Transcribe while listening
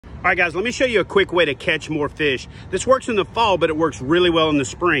All right, guys, let me show you a quick way to catch more fish. This works in the fall, but it works really well in the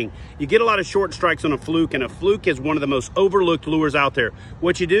spring. You get a lot of short strikes on a fluke, and a fluke is one of the most overlooked lures out there.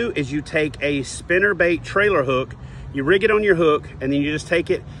 What you do is you take a spinner bait trailer hook, you rig it on your hook, and then you just take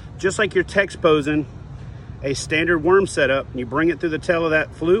it, just like you're texposing a standard worm setup, and you bring it through the tail of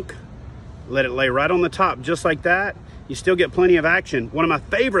that fluke, let it lay right on the top, just like that. You still get plenty of action. One of my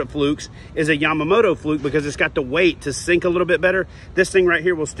favorite flukes is a Yamamoto fluke because it's got the weight to sink a little bit better. This thing right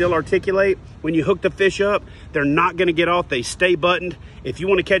here will still articulate. When you hook the fish up, they're not gonna get off, they stay buttoned. If you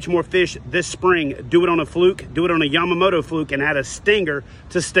wanna catch more fish this spring, do it on a fluke, do it on a Yamamoto fluke, and add a stinger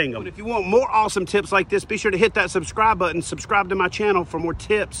to sting them. And if you want more awesome tips like this, be sure to hit that subscribe button, subscribe to my channel for more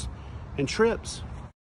tips and trips.